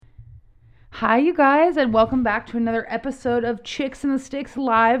Hi, you guys, and welcome back to another episode of Chicks in the Sticks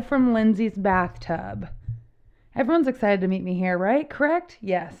live from Lindsay's bathtub. Everyone's excited to meet me here, right? Correct?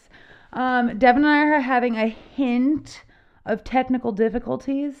 Yes. Devin and I are having a hint of technical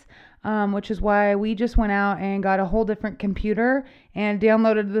difficulties, which is why we just went out and got a whole different computer and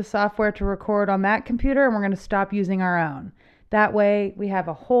downloaded the software to record on that computer, and we're going to stop using our own. That way, we have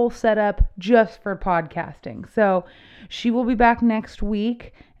a whole setup just for podcasting. So she will be back next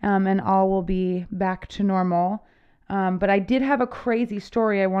week, and all will be back to normal. But I did have a crazy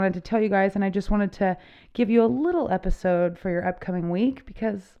story I wanted to tell you guys, and I just wanted to give you a little episode for your upcoming week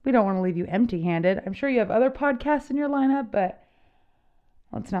because we don't want to leave you empty-handed. I'm sure you have other podcasts in your lineup, but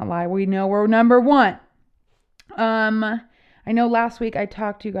let's not lie. We know we're number one. I know last week I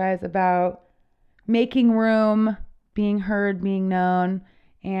talked to you guys about making room, being heard, being known,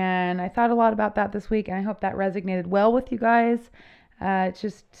 and I thought a lot about that this week, and I hope that resonated well with you guys. It's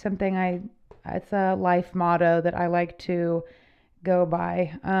just something it's a life motto that I like to go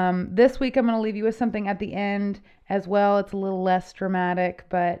by. This week I'm going to leave you with something at the end as well. It's a little less dramatic,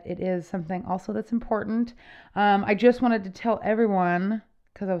 but it is something also that's important. I just wanted to tell everyone,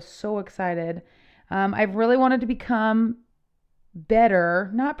 because I was so excited, I've really wanted to become better,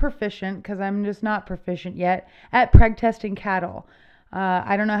 not proficient, because I'm just not proficient yet, at preg testing cattle.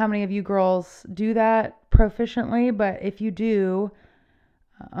 I don't know how many of you girls do that proficiently, but if you do,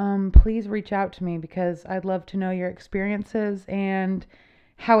 please reach out to me because I'd love to know your experiences and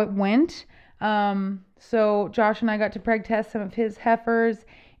how it went. So Josh and I got to preg test some of his heifers,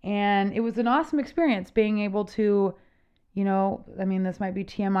 and it was an awesome experience being able to, this might be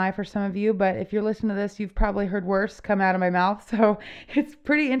TMI for some of you, but if you're listening to this, you've probably heard worse come out of my mouth. So it's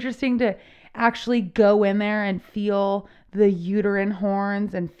pretty interesting to actually go in there and feel the uterine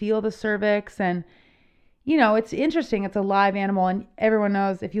horns and feel the cervix. And, it's interesting. It's a live animal. And everyone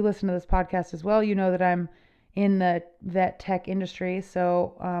knows, if you listen to this podcast as well, you know that I'm in the vet tech industry.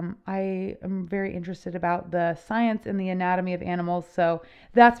 So I am very interested about the science and the anatomy of animals. So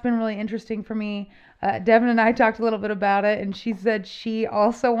that's been really interesting for me. Devin and I talked a little bit about it, and she said she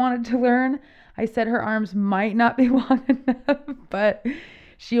also wanted to learn. I said her arms might not be long enough, but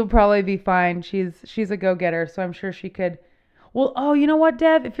she'll probably be fine. She's a go-getter, so I'm sure she could. Well, oh, you know what,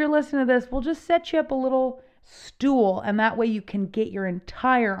 Dev? If you're listening to this, we'll just set you up a little stool, and that way you can get your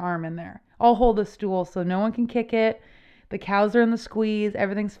entire arm in there. I'll hold the stool so no one can kick it. The cows are in the squeeze.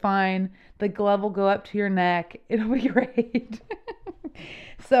 Everything's fine. The glove will go up to your neck. It'll be great.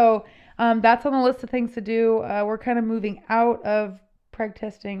 So that's on the list of things to do. We're kind of moving out of preg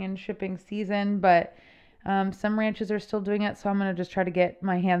testing and shipping season, but some ranches are still doing it. So I'm going to just try to get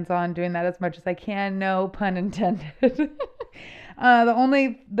my hands on doing that as much as I can. No pun intended.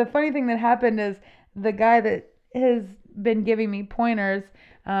 The funny thing that happened is the guy that has been giving me pointers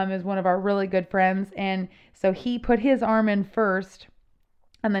is one of our really good friends. And so he put his arm in first,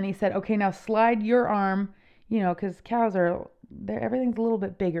 and then he said, okay, now slide your arm, because cows everything's a little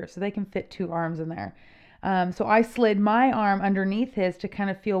bit bigger, so they can fit two arms in there. So I slid my arm underneath his to kind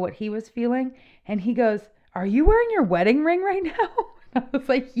of feel what he was feeling. And he goes, are you wearing your wedding ring right now? I was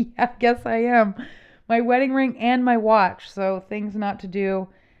like, yeah, I guess I am. My wedding ring and my watch. So things not to do.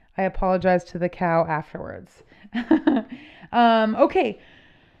 I apologize to the cow afterwards. Okay.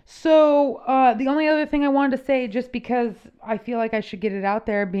 So the only other thing I wanted to say, just because I feel like I should get it out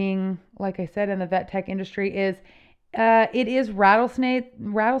there, being, like I said, in the vet tech industry, is it is rattlesnake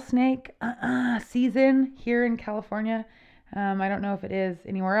season here in California. I don't know if it is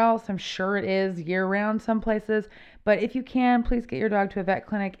anywhere else. I'm sure it is year-round some places. But if you can, please get your dog to a vet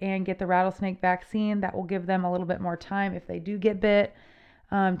clinic and get the rattlesnake vaccine. That will give them a little bit more time if they do get bit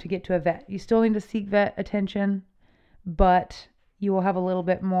to get to a vet. You still need to seek vet attention, but you will have a little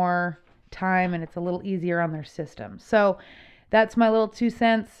bit more time and it's a little easier on their system. So that's my little 2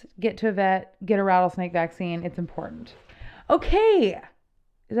 cents. Get to a vet, get a rattlesnake vaccine. It's important. Okay.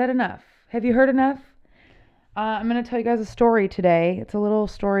 Is that enough? Have you heard enough? I'm going to tell you guys a story today. It's a little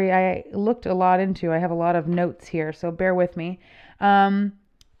story I looked a lot into. I have a lot of notes here, so bear with me.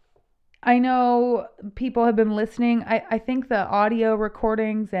 I know people have been listening. I think the audio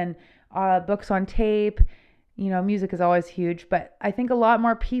recordings and books on tape, music is always huge, but I think a lot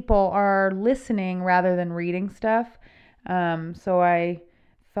more people are listening rather than reading stuff. So I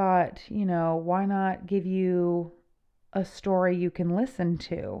thought, why not give you a story you can listen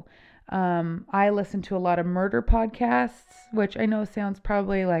to? I listen to a lot of murder podcasts, which I know sounds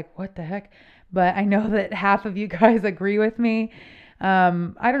probably like, what the heck? But I know that half of you guys agree with me.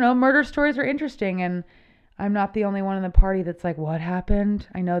 I don't know, murder stories are interesting, and I'm not the only one in the party that's like, what happened?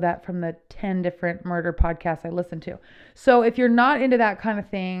 I know that from the 10 different murder podcasts I listen to. So if you're not into that kind of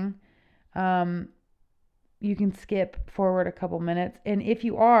thing, You can skip forward a couple minutes. And if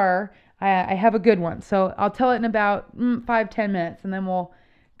you are, I have a good one. So I'll tell it in about 5-10 minutes, and then we'll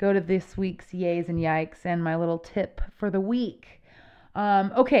go to this week's yays and yikes and my little tip for the week.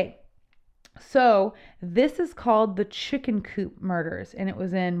 Okay. So this is called the Chicken Coop Murders, and it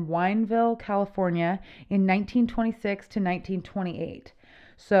was in Wineville, California in 1926 to 1928.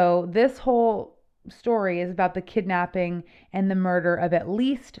 So this whole story is about the kidnapping and the murder of at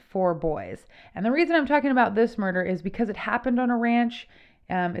least 4 boys. And the reason I'm talking about this murder is because it happened on a ranch.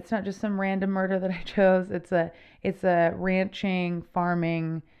 It's not just some random murder that I chose. It's a ranching,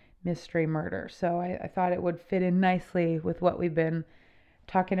 farming mystery murder. So I thought it would fit in nicely with what we've been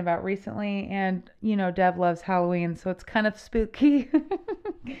talking about recently. And, Dev loves Halloween, so it's kind of spooky.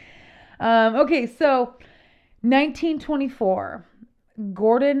 Okay, so 1924.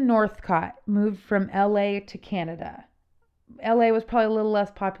 Gordon Northcott moved from LA to Canada. LA was probably a little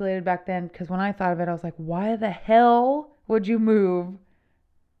less populated back then, because when I thought of it, I was like, why the hell would you move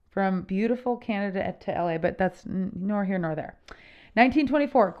from beautiful Canada to LA? But that's nor here nor there.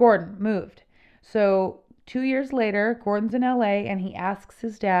 1924, Gordon moved. So 2 years later, Gordon's in LA, and he asks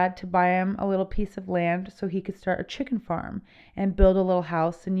his dad to buy him a little piece of land so he could start a chicken farm and build a little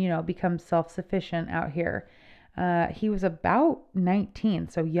house and, become self-sufficient out here. He was about 19,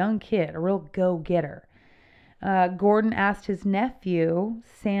 so young kid, a real go-getter. Gordon asked his nephew,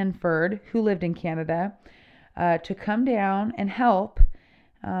 Sanford, who lived in Canada, to come down and help,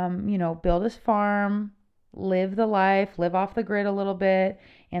 build his farm, live the life, live off the grid a little bit.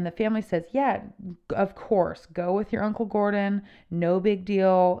 And the family says, yeah, of course, go with your Uncle Gordon. No big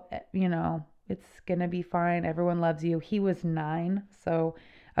deal. It's going to be fine. Everyone loves you. He was 9, so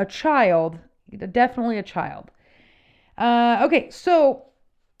a child, definitely a child. Okay, so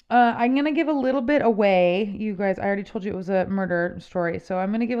I'm going to give a little bit away. You guys, I already told you it was a murder story, so I'm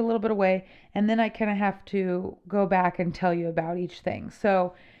going to give a little bit away, and then I kind of have to go back and tell you about each thing.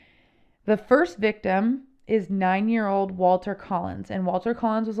 So the first victim is 9-year-old Walter Collins, and Walter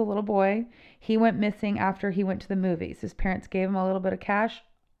Collins was a little boy. He went missing after he went to the movies. His parents gave him a little bit of cash.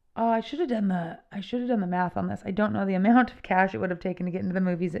 Oh, I should have done the math on this. I don't know the amount of cash it would have taken to get into the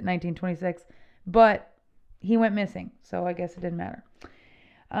movies at 1926, but he went missing, so I guess it didn't matter.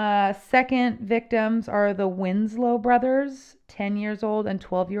 Second victims are the Winslow brothers, 10 years old and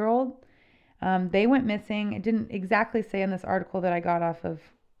 12-year-old. They went missing. It didn't exactly say in this article that I got off of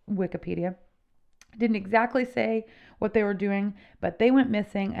Wikipedia. It didn't exactly say what they were doing, but they went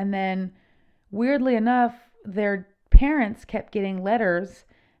missing. And then, weirdly enough, their parents kept getting letters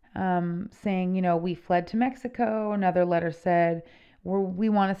saying, we fled to Mexico. Another letter said, we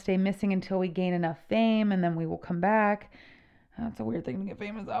want to stay missing until we gain enough fame, and then we will come back. That's a weird thing to get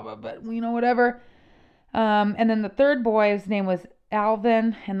famous off of, but whatever. And then the third boy, his name was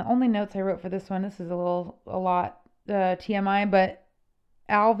Alvin, and the only notes I wrote for this one, this is a lot TMI, but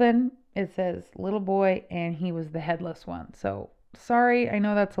Alvin, it says little boy, and he was the headless one. So sorry, I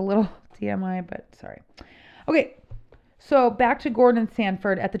know that's a little TMI, but sorry. Okay, so back to Gordon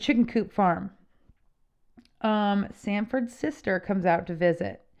Sanford at the chicken coop farm. Sanford's sister comes out to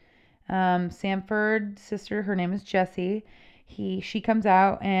visit. Sanford's sister, her name is Jessie. She comes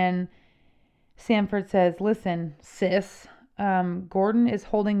out, and Sanford says, listen, sis, Gordon is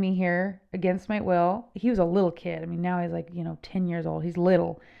holding me here against my will. He was a little kid. I mean, now he's like, 10 years old. He's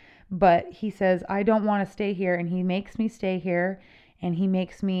little. But he says, I don't want to stay here, and he makes me stay here, and he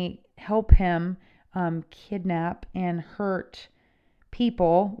makes me help him kidnap and hurt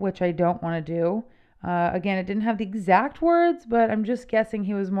people, which I don't want to do. Again, it didn't have the exact words, but I'm just guessing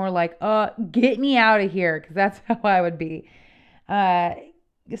he was more like, get me out of here, because that's how I would be.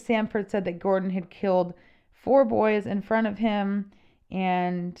 Sanford said that Gordon had killed 4 boys in front of him,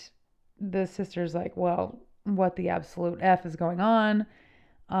 and the sister's like, well, what the absolute F is going on?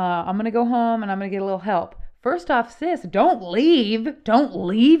 I'm going to go home, and I'm going to get a little help. First off, sis, don't leave. Don't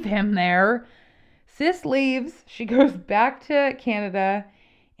leave him there. Sis leaves. She goes back to Canada,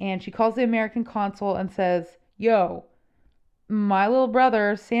 and she calls the American consul and says, yo, my little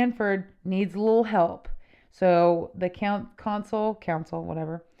brother, Sanford, needs a little help. So the council,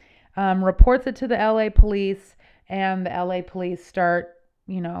 whatever, reports it to the LA police, and the LA police start,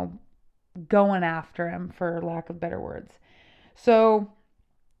 going after him, for lack of better words. So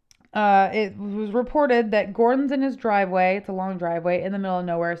it was reported that Gordon's in his driveway. It's a long driveway in the middle of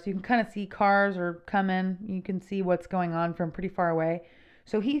nowhere, so you can kind of see cars are coming. You can see what's going on from pretty far away.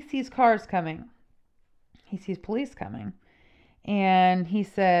 So he sees cars coming. He sees police coming. And he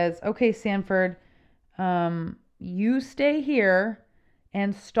says, okay, Sanford, you stay here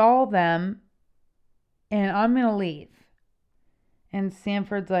and stall them, and I'm going to leave. And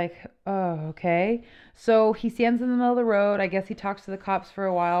Sanford's like, oh, okay. So he stands in the middle of the road. I guess he talks to the cops for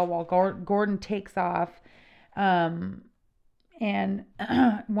a while Gordon takes off. Um, and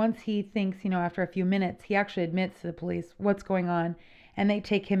once he thinks, after a few minutes, he actually admits to the police what's going on. And they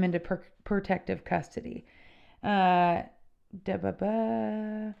take him into protective custody. Uh,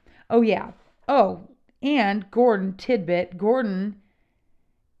 oh, yeah. Oh, and Gordon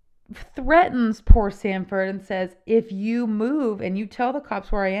threatens poor Sanford and says, if you move and you tell the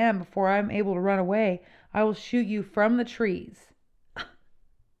cops where I am before I'm able to run away, I will shoot you from the trees.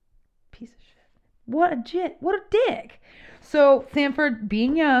 Piece of shit. What a dick. So Sanford,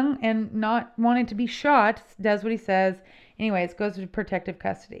 being young and not wanting to be shot, does what he says. Anyways, goes to protective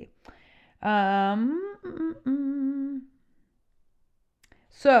custody.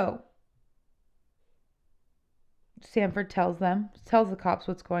 So Sanford tells the cops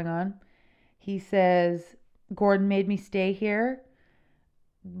what's going on. He says, Gordon made me stay here.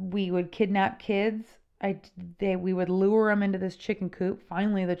 We would kidnap kids. We would lure them into this chicken coop.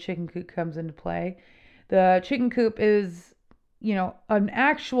 Finally, the chicken coop comes into play. The chicken coop is, an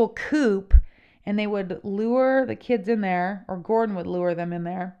actual coop, and they would lure the kids in there, or Gordon would lure them in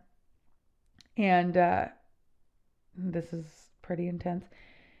there. And this is pretty intense.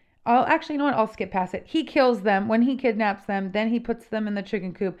 I'll skip past it. He kills them when he kidnaps them, then he puts them in the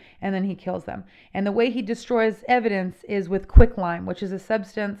chicken coop, and then he kills them. And the way he destroys evidence is with quicklime, which is a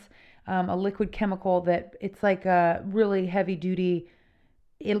substance, a liquid chemical that it's like a really heavy duty,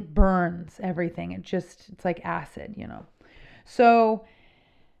 it burns everything. It's like acid, So,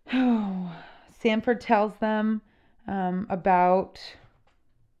 Sanford tells them about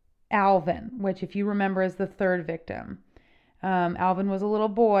Alvin, which, if you remember, is the third victim. Alvin was a little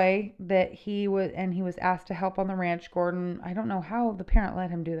boy that he was asked to help on the ranch. Gordon, I don't know how the parent let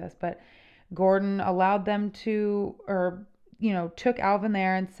him do this, but Gordon allowed them to, took Alvin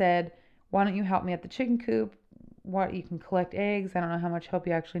there and said, why don't you help me at the chicken coop? You can collect eggs. I don't know how much help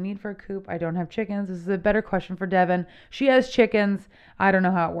you actually need for a coop. I don't have chickens. This is a better question for Devin. She has chickens. I don't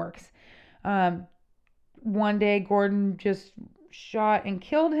know how it works. One day Gordon just shot and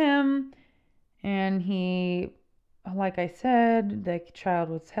killed him, and he, like I said, the child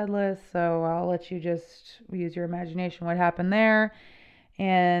was headless, so I'll let you just use your imagination what happened there.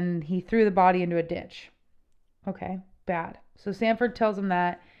 And he threw the body into a ditch. Okay, bad. So Sanford tells him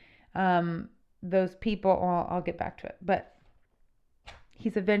that those people, I'll get back to it, but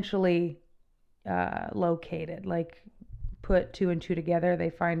he's eventually located, like put two and two together. They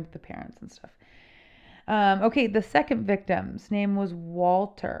find the parents and stuff. Okay, the second victim's name was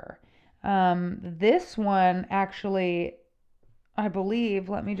Walter. This one actually, I believe,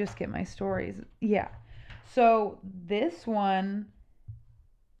 let me just get my stories. Yeah. So this one,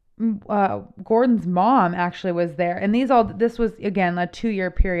 Gordon's mom actually was there. And this was, again, a 2-year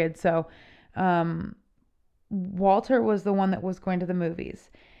period. So, Walter was the one that was going to the movies.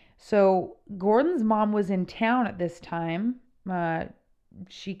 So Gordon's mom was in town at this time.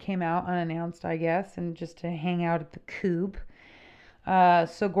 She came out unannounced, I guess, and just to hang out at the coop.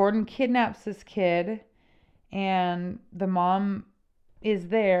 So Gordon kidnaps this kid, and the mom is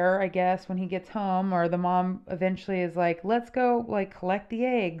there, I guess, when he gets home, or the mom eventually is like, let's go, like, collect the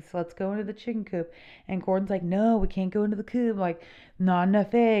eggs. Let's go into the chicken coop. And Gordon's like, no, we can't go into the coop. Like, not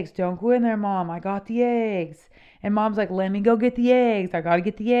enough eggs. Don't go in there, Mom. I got the eggs. And Mom's like, let me go get the eggs. I got to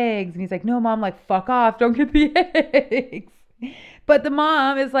get the eggs. And he's like, no, Mom, like, fuck off. Don't get the eggs. But the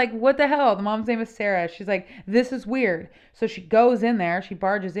mom is like, what the hell? The mom's name is Sarah. She's like, this is weird. So she goes in there. She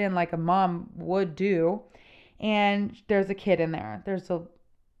barges in like a mom would do. And there's a kid in there.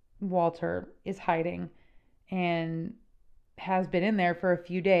 Walter is hiding and has been in there for a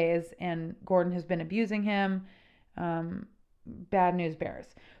few days. And Gordon has been abusing him. Bad news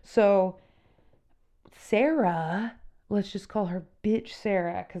bears. So Sarah, let's just call her bitch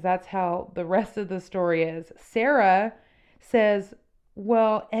Sarah, because that's how the rest of the story is. Sarah says,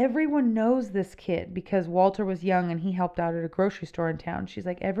 well, everyone knows this kid because Walter was young and he helped out at a grocery store in town. She's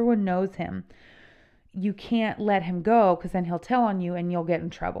like, everyone knows him. You can't let him go because then he'll tell on you and you'll get in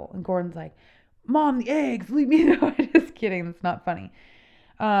trouble. And Gordon's like, Mom, the eggs, leave me alone. Just kidding. That's not funny.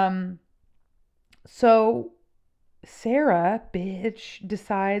 So Sarah, bitch,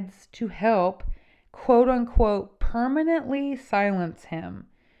 decides to help, quote unquote, permanently silence him.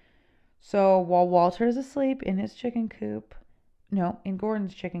 So while Walter is asleep in his chicken coop, in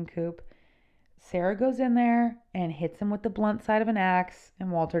Gordon's chicken coop, Sarah goes in there and hits him with the blunt side of an axe,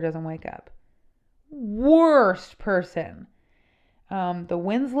 and Walter doesn't wake up. Worst person. The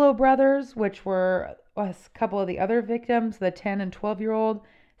Winslow brothers, which were a couple of the other victims, the 10 and 12-year-old,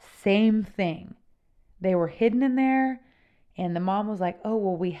 same thing. They were hidden in there. And the mom was like, oh,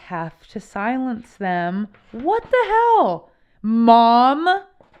 well, we have to silence them. What the hell? Mom?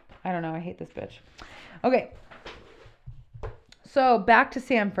 I don't know. I hate this bitch. Okay. So back to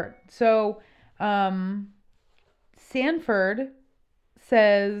Sanford. So Sanford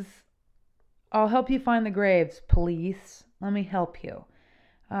says, I'll help you find the graves, police. Let me help you.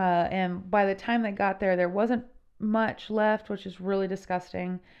 And by the time they got there, there wasn't much left, which is really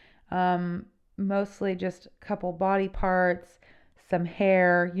disgusting. Mostly just a couple body parts, some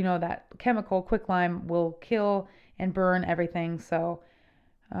hair. You know, that chemical, quicklime, will kill and burn everything. So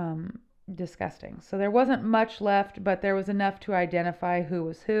disgusting. So there wasn't much left, but there was enough to identify who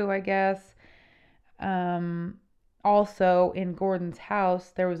was who, I guess. Also, in Gordon's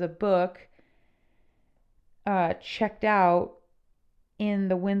house, there was a book checked out in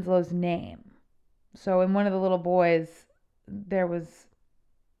the Winslow's name. So in one of the little boys, there was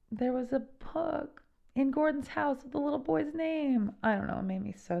a book in Gordon's house with the little boy's name. I don't know. It made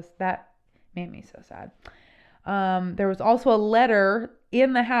me so sad. There was also a letter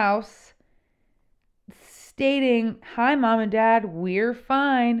in the house stating, "Hi, Mom and Dad, we're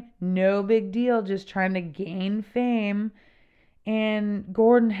fine. No big deal. Just trying to gain fame." And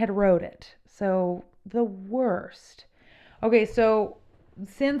Gordon had wrote it. So the worst. Okay, so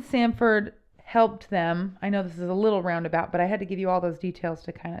since Sanford helped them, I know this is a little roundabout, but I had to give you all those details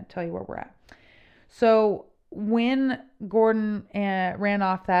to kind of tell you where we're at. So when Gordon ran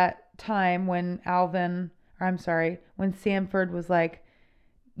off that time when when Sanford was like,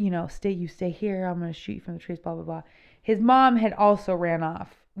 stay here, I'm going to shoot you from the trees, blah, blah, blah. His mom had also ran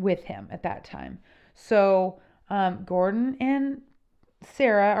off with him at that time. So Gordon and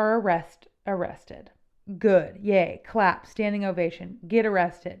Sarah are arrested. Good. Yay. Clap. Standing ovation. Get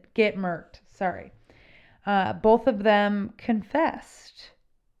arrested. Get murked. Sorry. Both of them confessed,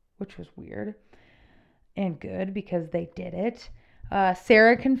 which was weird and good because they did it.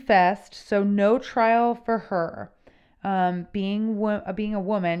 Sarah confessed, so no trial for her. Being a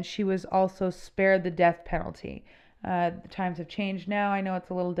woman, she was also spared the death penalty. The times have changed now. I know it's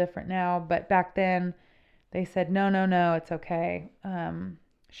a little different now, but back then they said, no, it's okay.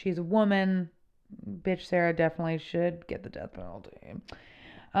 She's a woman. Bitch Sarah definitely should get the death penalty.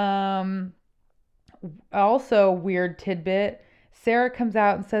 Also, weird tidbit, Sarah comes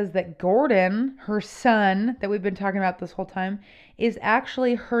out and says that Gordon, her son, that we've been talking about this whole time, is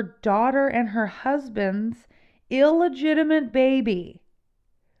actually her daughter and her husband's illegitimate baby.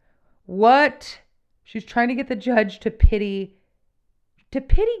 What? She's trying to get the judge to pity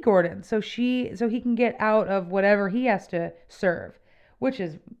Gordon so he can get out of whatever he has to serve, which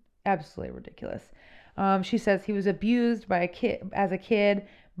is absolutely ridiculous. She says he was abused as a kid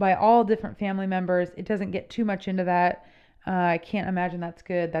by all different family members. It doesn't get too much into that. I can't imagine that's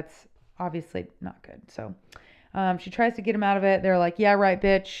good. That's obviously not good. So she tries to get him out of it. They're like, yeah, right,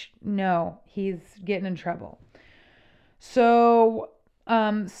 bitch. No, he's getting in trouble. So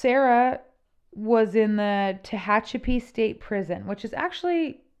Sarah was in the Tehachapi State Prison, which is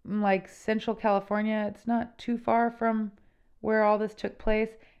actually like Central California. It's not too far from where all this took place.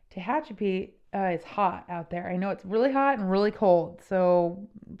 Tehachapi is hot out there. I know it's really hot and really cold, so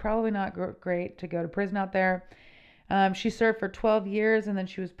probably not great to go to prison out there. She served for 12 years and then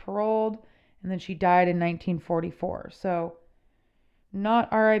she was paroled and then she died in 1944. So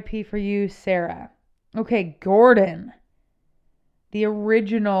not RIP for you, Sarah. Okay, Gordon. The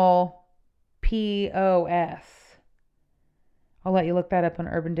original POS. I'll let you look that up on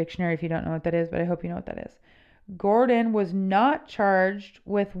Urban Dictionary if you don't know what that is, but I hope you know what that is. Gordon was not charged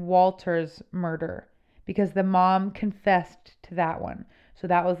with Walter's murder because the mom confessed to that one. So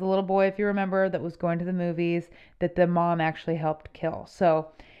that was the little boy, if you remember, that was going to the movies that the mom actually helped kill.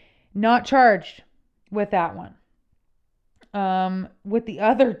 So not charged with that one. With the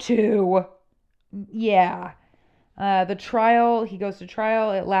other two, yeah. The trial, he goes to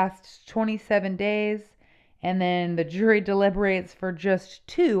trial. It lasts 27 days. And then the jury deliberates for just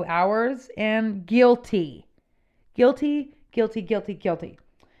 2 hours and guilty. Guilty.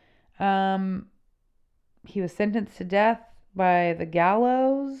 He was sentenced to death by the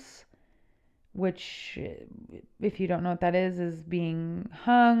gallows, which, if you don't know what that is being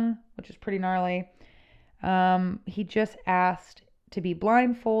hung, which is pretty gnarly. He just asked to be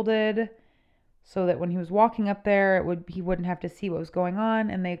blindfolded so that when he was walking up there, he wouldn't have to see what was going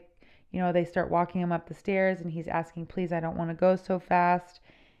on. And they start walking him up the stairs and he's asking, please, I don't want to go so fast.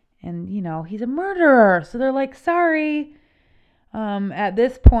 And, he's a murderer. So they're like, sorry. At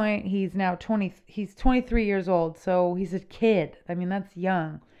this point, he's 23 years old. So he's a kid. I mean, that's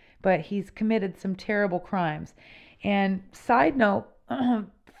young. But he's committed some terrible crimes. And side note,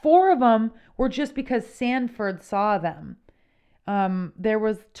 4 of them were just because Sanford saw them. There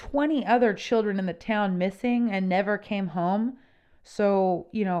was 20 other children in the town missing and never came home. So,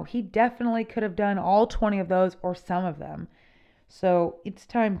 he definitely could have done all 20 of those or some of them. So it's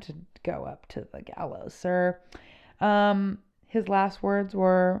time to go up to the gallows, sir. His last words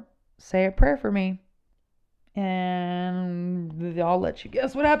were, "Say a prayer for me." And I'll let you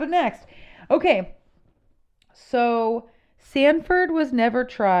guess what happened next. Okay. So Sanford was never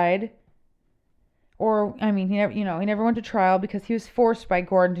tried. Or, he never went to trial because he was forced by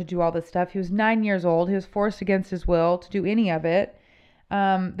Gordon to do all this stuff. He was 9 years old. He was forced against his will to do any of it.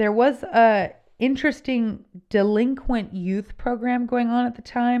 There was a interesting delinquent youth program going on at the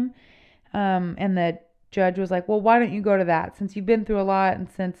time. And the judge was like, well, why don't you go to that? Since you've been through a lot and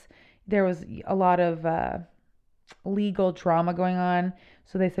since there was a lot of legal drama going on.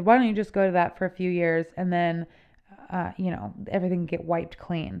 So they said, why don't you just go to that for a few years and then, everything can get wiped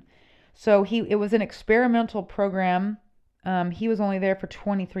clean. So it was an experimental program. He was only there for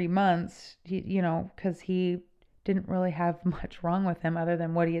 23 months, because he didn't really have much wrong with him other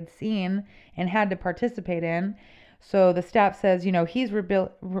than what he had seen and had to participate in. So the staff says, he's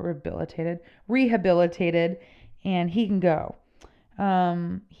rehabilitated, and he can go.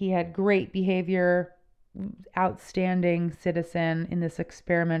 He had great behavior, outstanding citizen in this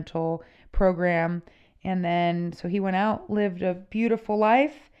experimental program. And then, so he went out, lived a beautiful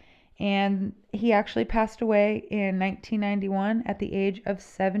life, and he actually passed away in 1991 at the age of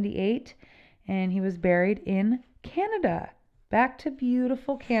 78. And he was buried in Canada. Back to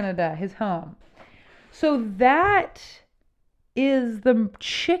beautiful Canada, his home. So that is the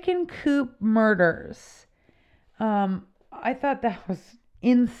chicken coop murders. I thought that was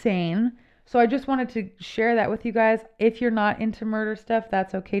insane. So I just wanted to share that with you guys. If you're not into murder stuff,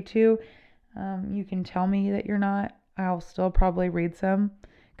 that's okay too. You can tell me that you're not. I'll still probably read some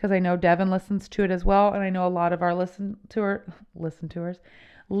because I know Devin listens to it as well. And I know a lot of our listeners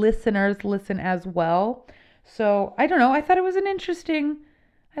listen as well. So I don't know. I thought it was an interesting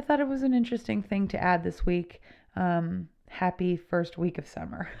thing to add this week. Happy first week of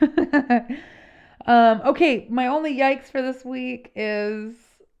summer. Okay. My only yikes for this week is,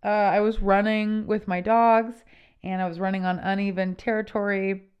 I was running with my dogs and I was running on uneven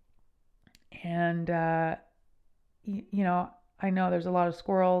territory. And, I know there's a lot of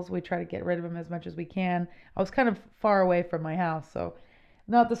squirrels. We try to get rid of them as much as we can. I was kind of far away from my house, so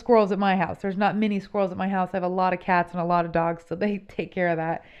not the squirrels at my house. There's not many squirrels at my house. I have a lot of cats and a lot of dogs, so they take care of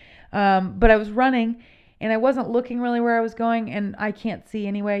that. But I was running, and I wasn't looking really where I was going, and I can't see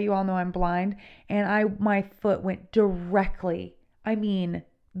anyway. You all know I'm blind. And my foot went directly, the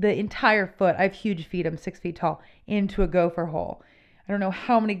entire foot, I have huge feet, I'm 6 feet tall, into a gopher hole. I don't know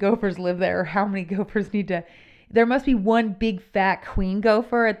how many gophers live there or how many gophers there must be one big fat queen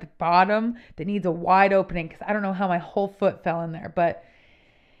gopher at the bottom that needs a wide opening because I don't know how my whole foot fell in there. But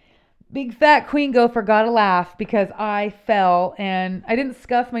big fat queen gopher got a laugh because I fell and I didn't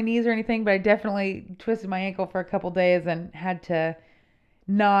scuff my knees or anything, but I definitely twisted my ankle for a couple days and had to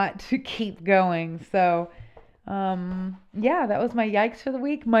not keep going. So, that was my yikes for the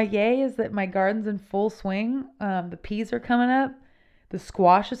week. My yay is that my garden's in full swing. The peas are coming up. The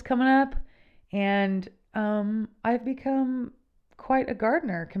squash is coming up. And I've become quite a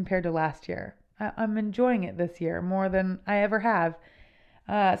gardener compared to last year. I'm enjoying it this year more than I ever have.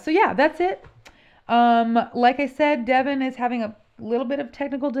 So that's it. Like I said, Devin is having a little bit of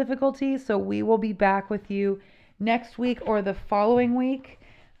technical difficulty, so we will be back with you next week or the following week.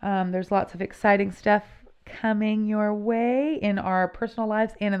 There's lots of exciting stuff coming your way in our personal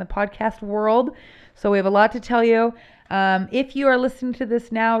lives and in the podcast world. So we have a lot to tell you. If you are listening to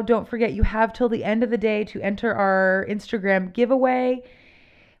this now, don't forget you have till the end of the day to enter our Instagram giveaway.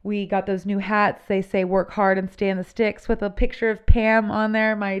 We got those new hats. They say work hard and stay in the sticks with a picture of Pam on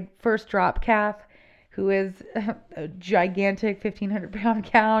there, my first drop calf, who is a gigantic 1,500 pound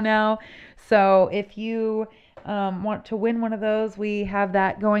cow now. So if you want to win one of those, we have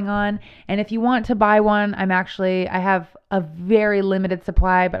that going on. And if you want to buy one, I have a very limited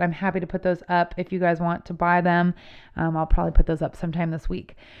supply, but I'm happy to put those up if you guys want to buy them. I'll probably put those up sometime this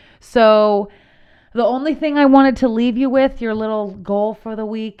week. So the only thing I wanted to leave you with, your little goal for the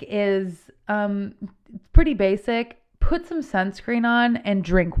week, is it's pretty basic. Put some sunscreen on and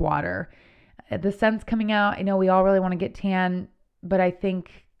drink water. The sun's coming out. I know we all really want to get tan, but I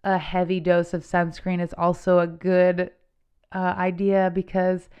think a heavy dose of sunscreen is also a good idea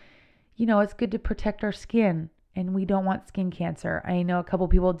because, it's good to protect our skin and we don't want skin cancer. I know a couple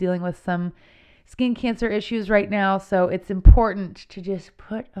people dealing with some skin cancer issues right now, so it's important to just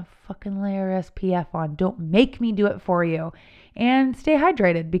put a fucking layer of SPF on. Don't make me do it for you. And stay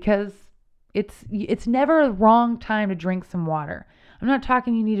hydrated because It's never a wrong time to drink some water. I'm not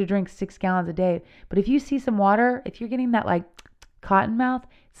talking you need to drink 6 gallons a day, but if you see some water, if you're getting that like cotton mouth,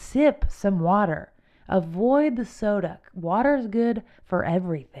 sip some water. Avoid the soda. Water is good for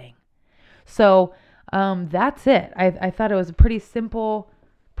everything. So that's it. I thought it was a pretty simple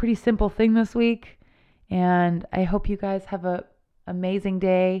thing this week, and I hope you guys have a amazing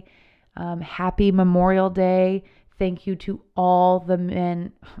day. Happy Memorial Day. Thank you to all the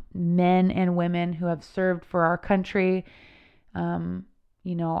men and women who have served for our country. I'm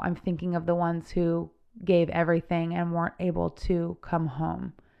thinking of the ones who gave everything and weren't able to come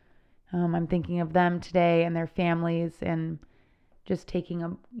home. I'm thinking of them today and their families, and just taking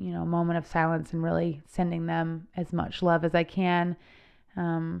a moment of silence and really sending them as much love as I can.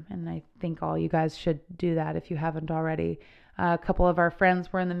 And I think all you guys should do that if you haven't already. A couple of our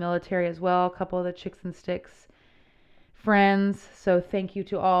friends were in the military as well, a couple of the Chicks and Sticks friends. So thank you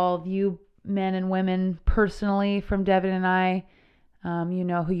to all of you men and women personally from Devin and I. You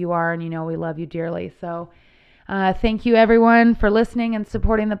know who you are, and you know we love you dearly. So thank you everyone for listening and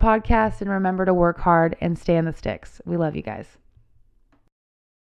supporting the podcast, and remember to work hard and stay in the sticks. We love you guys.